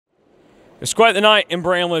It's quite the night in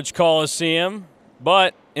Bramlage Coliseum,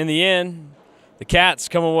 but in the end, the Cats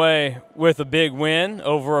come away with a big win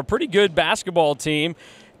over a pretty good basketball team.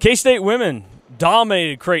 K-State women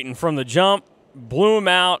dominated Creighton from the jump, blew them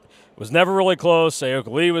out, was never really close.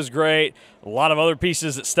 Aoka Lee was great. A lot of other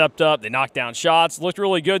pieces that stepped up. They knocked down shots, looked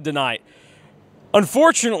really good tonight.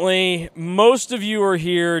 Unfortunately, most of you are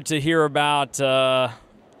here to hear about a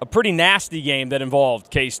pretty nasty game that involved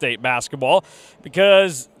K-State basketball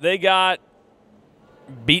because they got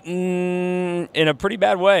beaten in a pretty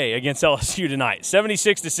bad way against LSU tonight,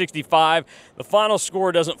 76-65. The final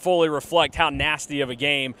score doesn't fully reflect how nasty of a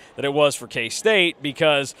game that it was for K-State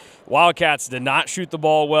because Wildcats did not shoot the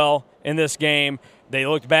ball well in this game. They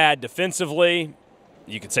looked bad defensively.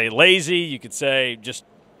 You could say lazy. You could say just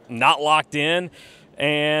not locked in.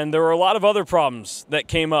 And there were a lot of other problems that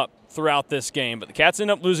came up throughout this game. But the Cats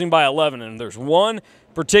ended up losing by 11. And there's one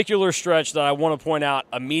particular stretch that I want to point out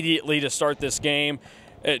immediately to start this game.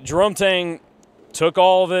 Jerome Tang took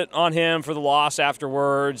all of it on him for the loss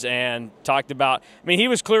afterwards and talked about – I mean, he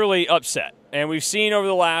was clearly upset. And we've seen over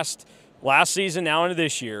the last season, now into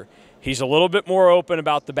this year, he's a little bit more open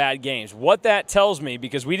about the bad games. What that tells me,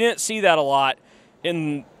 because we didn't see that a lot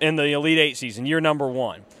in the Elite Eight season, year number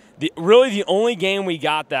one. Really the only game we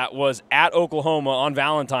got that was at Oklahoma on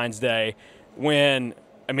Valentine's Day when –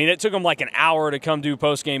 I mean, it took them like an hour to come do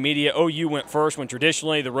post-game media. OU went first when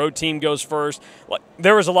traditionally the road team goes first.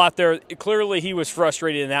 There was a lot there. Clearly he was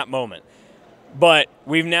frustrated in that moment. But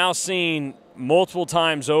we've now seen multiple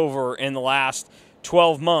times over in the last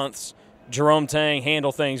 12 months Jerome Tang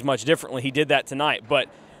handle things much differently. He did that tonight. But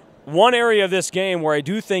one area of this game where I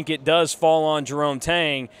do think it does fall on Jerome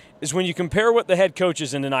Tang is when you compare what the head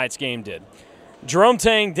coaches in tonight's game did. Jerome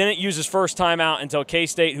Tang didn't use his first timeout until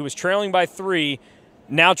K-State, who was trailing by 3,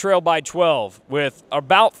 now trailed by 12 with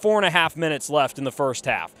about 4.5 minutes left in the first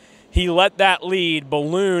half. He let that lead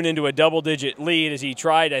balloon into a double-digit lead as he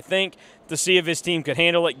tried, I think, to see if his team could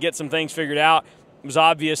handle it, get some things figured out. It was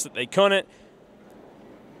obvious that they couldn't.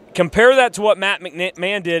 Compare that to what Matt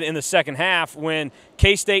McMahon did in the second half when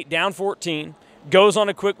K-State down 14, goes on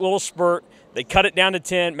a quick little spurt. They cut it down to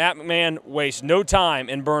 10. Matt McMahon wastes no time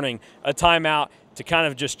in burning a timeout to kind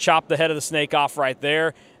of just chop the head of the snake off right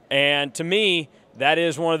there. And to me, that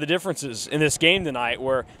is one of the differences in this game tonight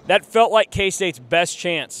where that felt like K-State's best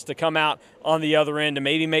chance to come out on the other end to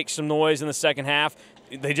maybe make some noise in the second half.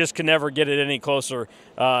 They just could never get it any closer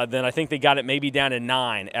than I think they got it maybe down to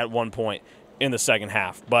 9 at one point in the second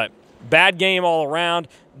half. But bad game all around.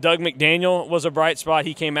 Doug McDaniel was a bright spot.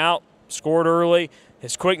 He came out, scored early.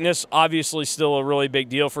 His quickness, obviously still a really big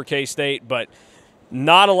deal for K-State, but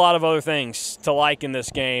not a lot of other things to like in this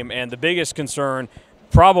game. And the biggest concern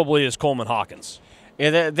probably is Coleman Hawkins.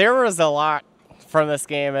 Yeah, there was a lot from this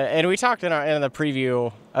game, and we talked in the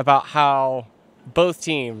preview about how both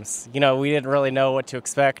teams, we didn't really know what to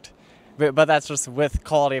expect, but that's just with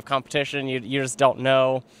quality of competition. You just don't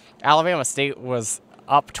know. Alabama State was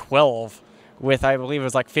up 12 with, I believe it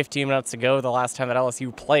was like 15 minutes to go the last time that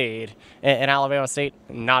LSU played, and Alabama State,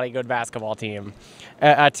 not a good basketball team.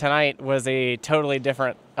 Tonight was a totally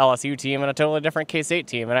different LSU team and a totally different K-State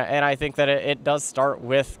team, and I think that it does start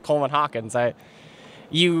with Coleman Hawkins.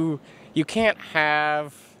 You can't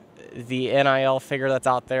have the NIL figure that's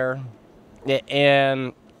out there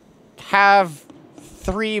and have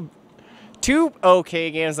two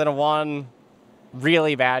okay games and one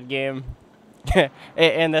really bad game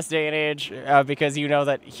in this day and age because you know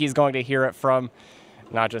that he's going to hear it from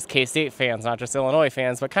not just K-State fans, not just Illinois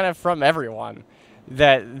fans, but kind of from everyone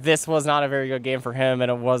that this was not a very good game for him,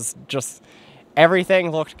 and it was just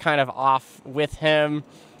everything looked kind of off with him.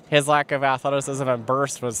 His lack of athleticism and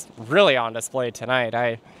burst was really on display tonight.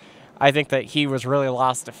 I think that he was really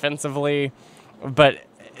lost defensively, but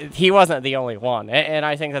he wasn't the only one. And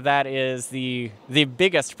I think that is the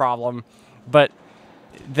biggest problem, but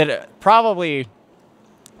that probably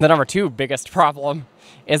the number 2 biggest problem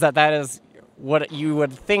is that is what you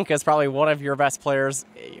would think is probably one of your best players,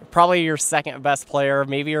 probably your second best player,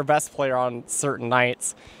 maybe your best player on certain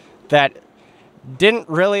nights, that didn't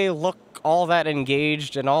really look all that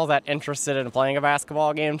engaged and all that interested in playing a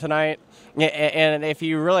basketball game tonight. And if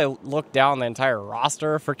you really look down the entire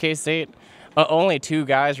roster for K-State, only 2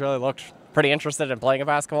 guys really looked pretty interested in playing a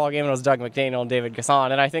basketball game. It was Doug McDaniel and David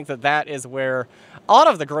Gasson. And I think that is where a lot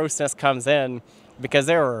of the grossness comes in, because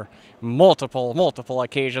there were multiple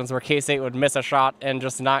occasions where K-State would miss a shot and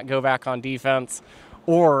just not go back on defense,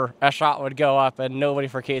 or a shot would go up and nobody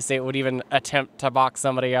for K-State would even attempt to box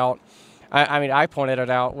somebody out. I mean, I pointed it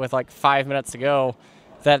out with like 5 minutes to go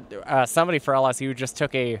that somebody for LSU just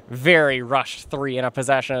took a very rushed 3 in a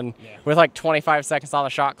possession with like 25 seconds on the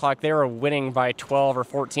shot clock. They were winning by 12 or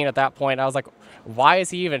 14 at that point. I was like, why is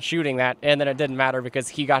he even shooting that? And then it didn't matter because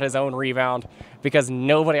he got his own rebound because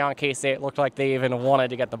nobody on K-State looked like they even wanted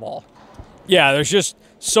to get the ball. Yeah, there's just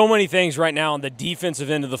so many things right now on the defensive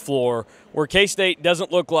end of the floor where K-State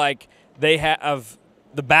doesn't look like they have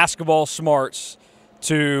the basketball smarts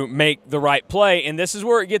to make the right play. And this is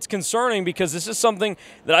where it gets concerning because this is something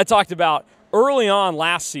that I talked about early on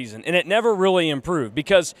last season, and it never really improved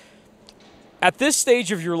because at this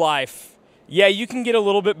stage of your life, yeah, you can get a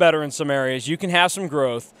little bit better in some areas. You can have some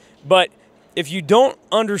growth, but if you don't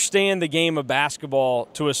understand the game of basketball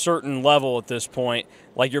to a certain level at this point,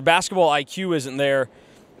 like your basketball IQ isn't there,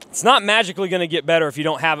 it's not magically going to get better if you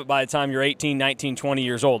don't have it by the time you're 18, 19, 20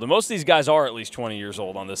 years old. And most of these guys are at least 20 years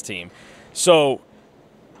old on this team. So,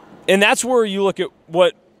 and that's where you look at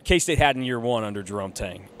what K-State had in year 1 under Jerome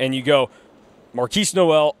Tang. And you go, Marquise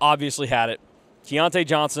Noel obviously had it. Keontae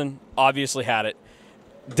Johnson obviously had it.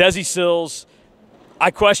 Desi Sills,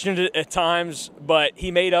 I questioned it at times, but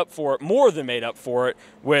he made up for it, more than made up for it,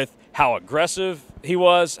 with how aggressive he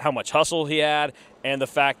was, how much hustle he had, and the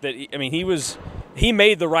fact that, he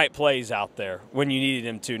made the right plays out there when you needed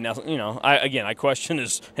him to. Now, I question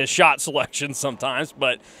his shot selection sometimes,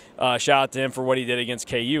 but shout out to him for what he did against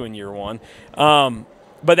KU in year 1.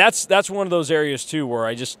 But that's one of those areas, too,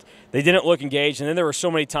 where they didn't look engaged. And then there were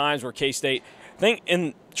so many times where K-State, I think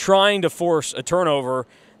in trying to force a turnover,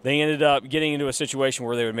 they ended up getting into a situation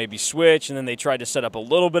where they would maybe switch, and then they tried to set up a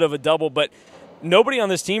little bit of a double. But nobody on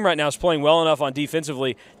this team right now is playing well enough on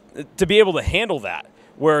defensively to be able to handle that,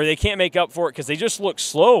 where they can't make up for it because they just look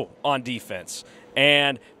slow on defense.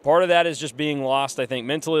 And part of that is just being lost, I think,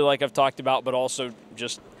 mentally, like I've talked about, but also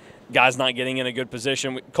just guys not getting in a good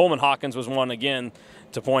position. Coleman Hawkins was one, again,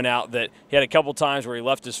 to point out that he had a couple times where he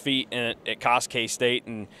left his feet and it cost K-State,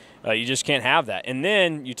 and you just can't have that. And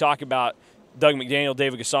then you talk about Doug McDaniel,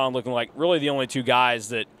 David Gasson looking like really the only 2 guys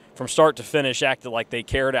that from start to finish acted like they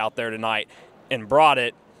cared out there tonight and brought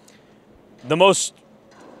it. The most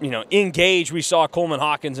engaged we saw Coleman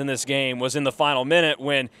Hawkins in this game was in the final minute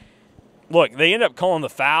when, look, they ended up calling the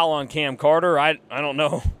foul on Cam Carter. I don't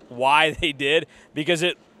know why they did, because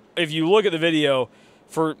if you look at the video,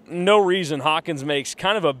 for no reason, Hawkins makes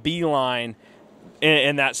kind of a beeline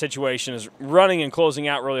in that situation, is running and closing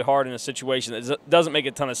out really hard in a situation that doesn't make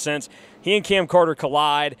a ton of sense. He and Cam Carter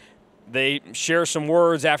collide. They share some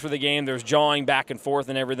words after the game. There's jawing back and forth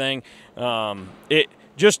and everything.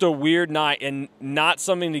 Just a weird night and not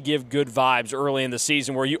something to give good vibes early in the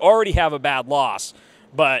season where you already have a bad loss,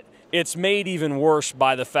 but it's made even worse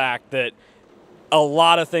by the fact that a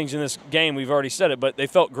lot of things in this game, we've already said it, but they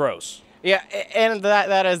felt gross. Yeah, and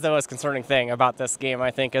that is the most concerning thing about this game,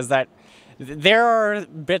 I think, is that there are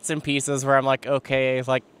bits and pieces where I'm like, okay,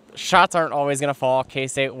 like shots aren't always going to fall.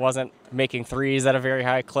 K-State wasn't making threes at a very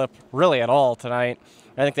high clip really at all tonight.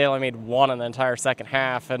 I think they only made 1 in the entire second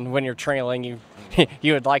half, and when you're trailing,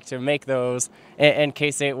 you would like to make those. And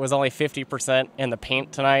K-State was only 50% in the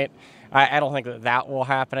paint tonight. I don't think that will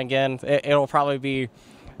happen again. It'll probably be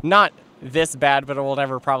not this bad, but it will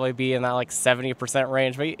never probably be in that like 70%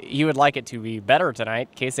 range. But you would like it to be better tonight.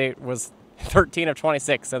 K-State was 13 of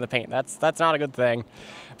 26 in the paint. That's not a good thing.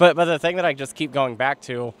 But the thing that I just keep going back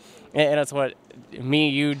to, and it's what me,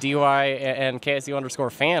 you, DUI, and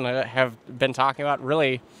KSU_fan have been talking about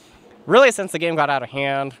really since the game got out of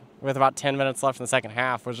hand with about 10 minutes left in the second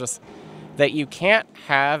half, was just that you can't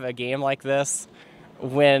have a game like this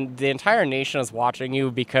when the entire nation is watching you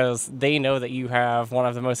because they know that you have one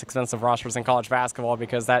of the most expensive rosters in college basketball,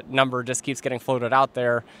 because that number just keeps getting floated out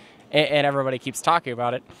there and everybody keeps talking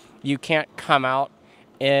about it. You can't come out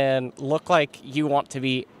and look like you want to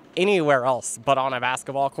be anywhere else but on a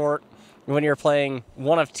basketball court when you're playing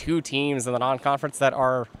one of 2 teams in the non-conference that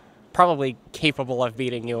are probably capable of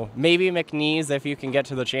beating you. Maybe McNeese if you can get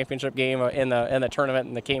to the championship game in the tournament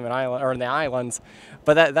in the Cayman Island or in the islands,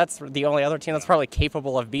 but that's the only other team that's probably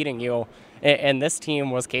capable of beating you. And this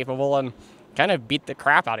team was capable and kind of beat the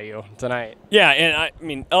crap out of you tonight. Yeah,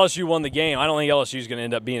 and LSU won the game. I don't think LSU is going to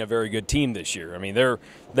end up being a very good team this year.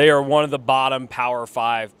 They are one of the bottom Power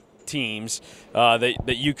 5 teams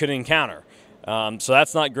that you could encounter. So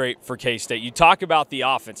that's not great for K-State. You talk about the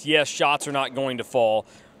offense. Yes, shots are not going to fall,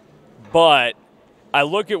 but I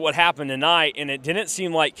look at what happened tonight, and it didn't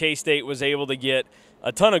seem like K-State was able to get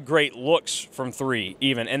a ton of great looks from 3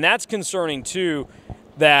 even. And that's concerning, too,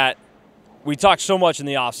 that we talked so much in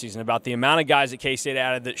the offseason about the amount of guys that K-State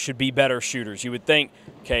added that should be better shooters. You would think,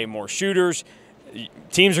 okay, more shooters.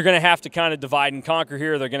 teams are going to have to kind of divide and conquer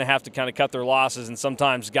here. They're going to have to kind of cut their losses, and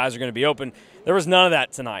sometimes guys are going to be open. There was none of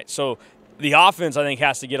that tonight. So the offense, I think,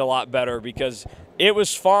 has to get a lot better because it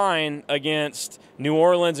was fine against New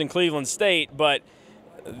Orleans and Cleveland State, but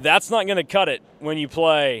that's not going to cut it when you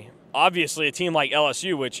play, obviously, a team like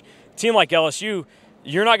LSU, which a team like LSU,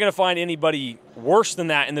 you're not going to find anybody worse than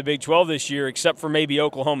that in the Big 12 this year except for maybe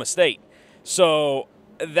Oklahoma State. So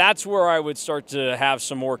that's where I would start to have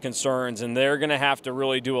some more concerns, and they're going to have to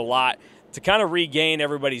really do a lot to kind of regain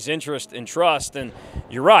everybody's interest and trust. And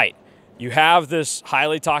you're right. You have this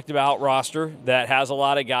highly talked about roster that has a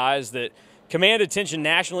lot of guys that command attention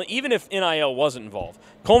nationally, even if NIL wasn't involved.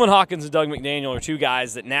 Coleman Hawkins and Doug McDaniel are two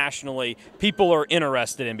guys that nationally people are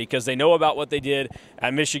interested in because they know about what they did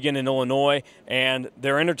at Michigan and Illinois, and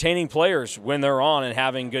they're entertaining players when they're on and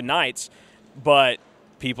having good nights. But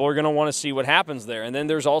people are going to want to see what happens there. And then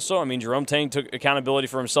there's also, I mean, Jerome Tang took accountability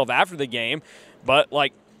for himself after the game, but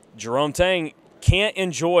like Jerome Tang can't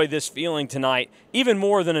enjoy this feeling tonight even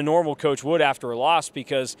more than a normal coach would after a loss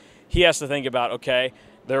because he has to think about, okay,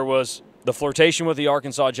 there was the flirtation with the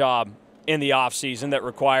Arkansas job in the offseason that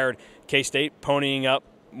required K-State ponying up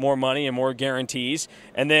more money and more guarantees.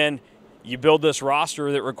 And then you build this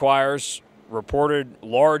roster that requires reported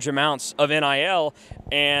large amounts of NIL,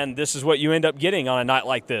 and this is what you end up getting on a night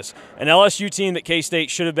like this. An LSU team that K-State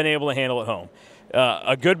should have been able to handle at home.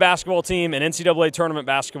 A good basketball team, an NCAA tournament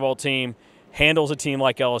basketball team, handles a team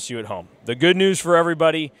like LSU at home. The good news for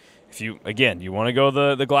everybody, if you want to go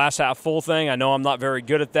the glass half full thing, I know I'm not very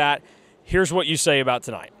good at that. Here's what you say about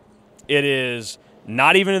tonight. It is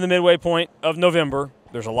not even in the midway point of November.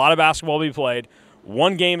 There's a lot of basketball to be played.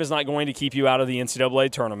 One game is not going to keep you out of the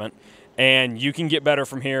NCAA tournament, and you can get better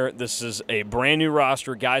from here. This is a brand new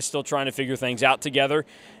roster, guys still trying to figure things out together,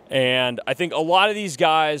 and I think a lot of these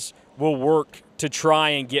guys will work to try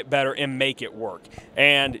and get better and make it work.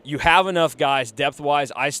 And you have enough guys,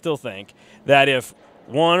 depth-wise, I still think, that if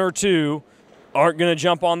one or two aren't going to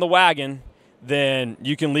jump on the wagon, then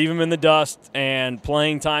you can leave them in the dust and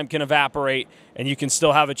playing time can evaporate and you can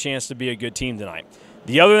still have a chance to be a good team tonight.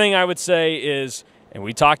 The other thing I would say is, and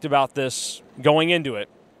we talked about this going into it,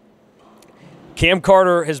 Cam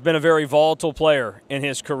Carter has been a very volatile player in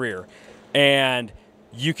his career, and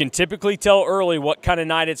you can typically tell early what kind of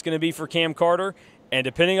night it's going to be for Cam Carter, and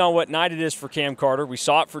depending on what night it is for Cam Carter, we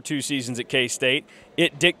saw it for 2 seasons at K-State,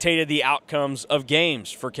 it dictated the outcomes of games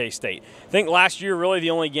for K-State. I think last year really the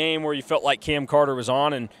only game where you felt like Cam Carter was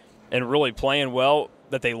on and really playing well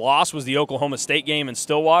that they lost was the Oklahoma State game in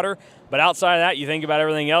Stillwater. But outside of that, you think about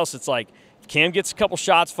everything else, it's like if Cam gets a couple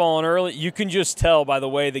shots falling early, you can just tell by the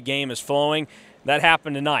way the game is flowing. That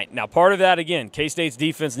happened tonight. Now, part of that, again, K-State's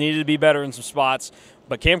defense needed to be better in some spots,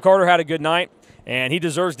 but Cam Carter had a good night, and he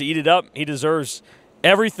deserves to eat it up. He deserves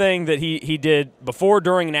everything that he did before,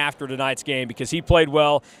 during, and after tonight's game because he played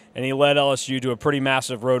well and he led LSU to a pretty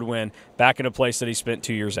massive road win back in a place that he spent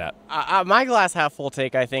 2 years at. My glass half full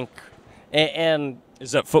take, I think, and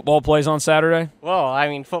is that football plays on Saturday? Well, I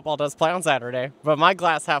mean, football does play on Saturday, but my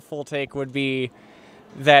glass half full take would be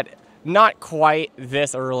that not quite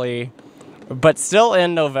this early, but still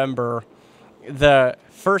in November, the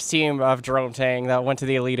first team of Jerome Tang that went to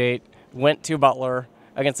the Elite Eight went to Butler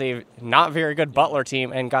against a not very good Butler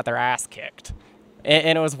team and got their ass kicked.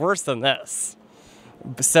 And it was worse than this.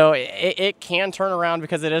 So it can turn around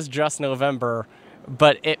because it is just November,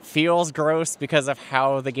 but it feels gross because of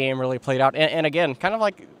how the game really played out. And again, kind of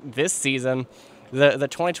like this season, the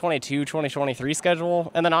 2022-2023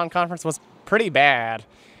 schedule in the non-conference was pretty bad.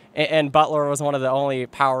 And Butler was one of the only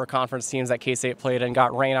power conference teams that K-State played and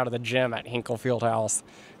got rain out of the gym at Hinkle Fieldhouse.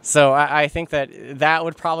 So I think that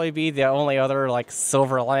would probably be the only other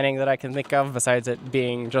silver lining that I can think of besides it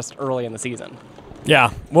being just early in the season.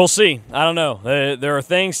 Yeah, we'll see. I don't know. There are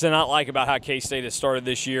things to not like about how K-State has started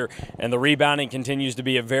this year, and the rebounding continues to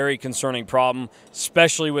be a very concerning problem,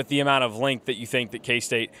 especially with the amount of length that you think that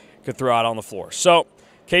K-State could throw out on the floor. So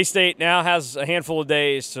K-State now has a handful of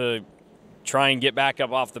days to try and get back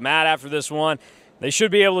up off the mat after this one. They should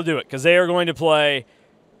be able to do it because they are going to play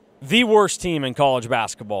the worst team in college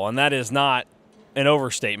basketball, and that is not an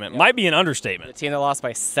overstatement. Yep. Might be an understatement. The team that lost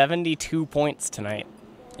by 72 points tonight.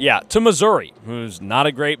 Yeah, to Missouri, who's not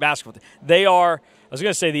a great basketball team. They are, I was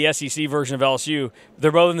going to say the SEC version of LSU.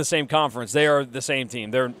 They're both in the same conference. They are the same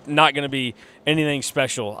team. They're not going to be anything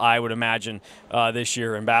special, I would imagine, this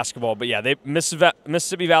year in basketball. But, yeah,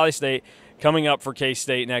 Mississippi Valley State coming up for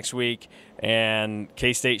K-State next week, and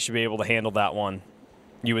K-State should be able to handle that one,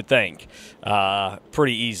 you would think,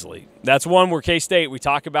 pretty easily. That's one where K-State, we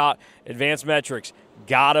talk about advanced metrics,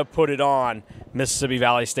 got to put it on Mississippi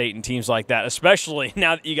Valley State and teams like that, especially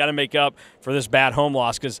now that you got to make up for this bad home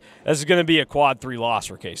loss, because this is going to be a quad 3 loss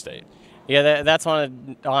for K-State. Yeah, that's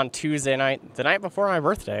on Tuesday night, the night before my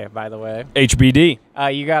birthday, by the way. HBD.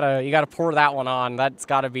 You gotta pour that one on. That's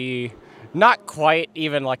got to be not quite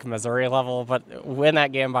even like Missouri level, but win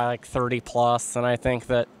that game by like 30 plus, and I think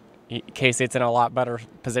that K-State's in a lot better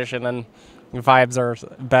position than vibes are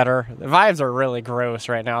better. The vibes are really gross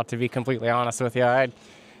right now, to be completely honest with you.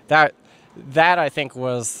 That I think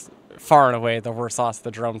was far and away the worst loss of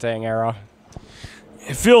the Jerome Tang era.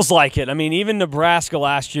 It feels like it. I mean, even Nebraska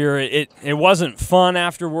last year, it wasn't fun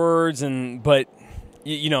afterwards, but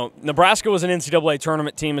you know, Nebraska was an NCAA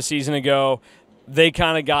tournament team a season ago. They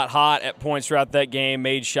kind of got hot at points throughout that game,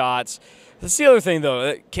 made shots. That's the other thing,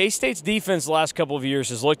 though. K-State's defense the last couple of years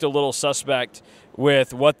has looked a little suspect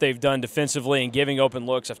with what they've done defensively and giving open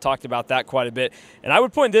looks. I've talked about that quite a bit. And I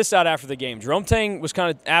would point this out after the game. Jerome Tang was kind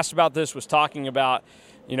of asked about this, was talking about,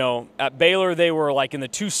 you know, at Baylor they were like in the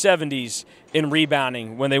 270s in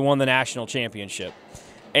rebounding when they won the national championship.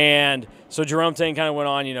 And so Jerome Tang kind of went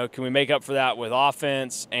on, you know, can we make up for that with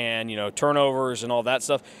offense and, you know, turnovers and all that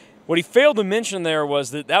stuff? What he failed to mention there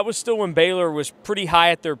was that was still when Baylor was pretty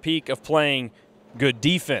high at their peak of playing good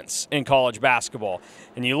defense in college basketball.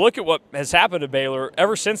 And you look at what has happened to Baylor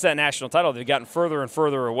ever since that national title, they've gotten further and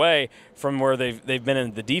further away from where they've been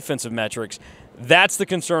in the defensive metrics. That's the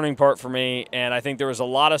concerning part for me, and I think there was a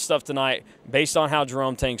lot of stuff tonight based on how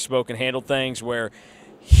Jerome Tang spoke and handled things where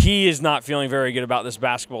he is not feeling very good about this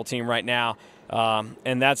basketball team right now.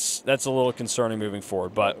 And that's a little concerning moving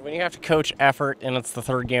forward. But when you have to coach effort and it's the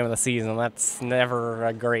third game of the season, that's never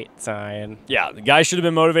a great sign. Yeah, the guys should have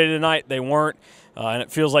been motivated tonight. They weren't. And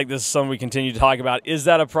it feels like this is something we continue to talk about. Is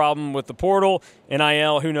that a problem with the portal,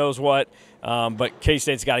 NIL, who knows what? But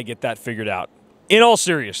K-State's got to get that figured out. In all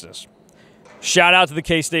seriousness, shout out to the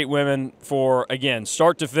K-State women for, again,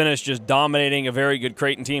 start to finish, just dominating a very good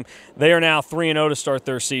Creighton team. They are now 3-0 to start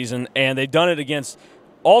their season, and they've done it against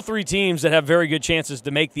all three teams that have very good chances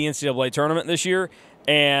to make the NCAA tournament this year,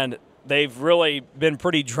 and they've really been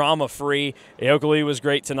pretty drama-free. Aoka Lee was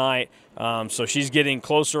great tonight, so she's getting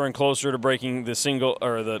closer and closer to breaking the single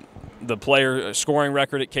or the player scoring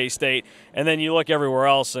record at K-State. And then you look everywhere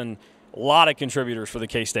else, and a lot of contributors for the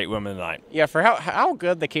K-State women tonight. Yeah, for how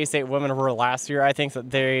good the K-State women were last year, I think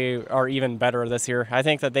that they are even better this year. I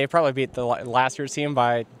think that they probably beat the last year's team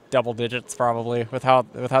by double digits, probably, with how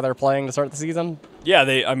they're playing to start the season. Yeah,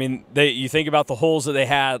 you think about the holes that they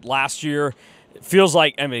had last year. It feels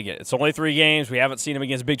like, I mean, again, it's only 3 games. We haven't seen them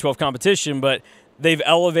against Big 12 competition, but they've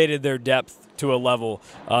elevated their depth to a level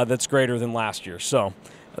that's greater than last year. So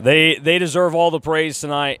they deserve all the praise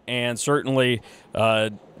tonight, and certainly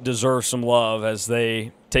deserve some love as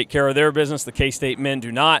they take care of their business. The K-State men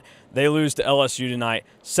do not. They lose to LSU tonight,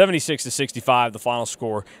 76-65, the final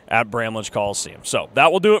score at Bramlage Coliseum. So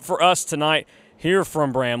that will do it for us tonight here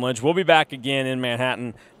from Bramlage. We'll be back again in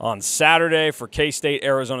Manhattan on Saturday for K-State,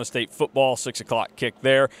 Arizona State football, 6 o'clock kick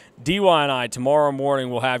there. DY and I, tomorrow morning,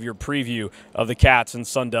 will have your preview of the Cats and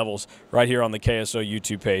Sun Devils right here on the KSO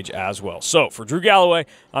YouTube page as well. So for Drew Galloway,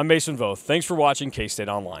 I'm Mason Voth. Thanks for watching K-State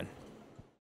Online.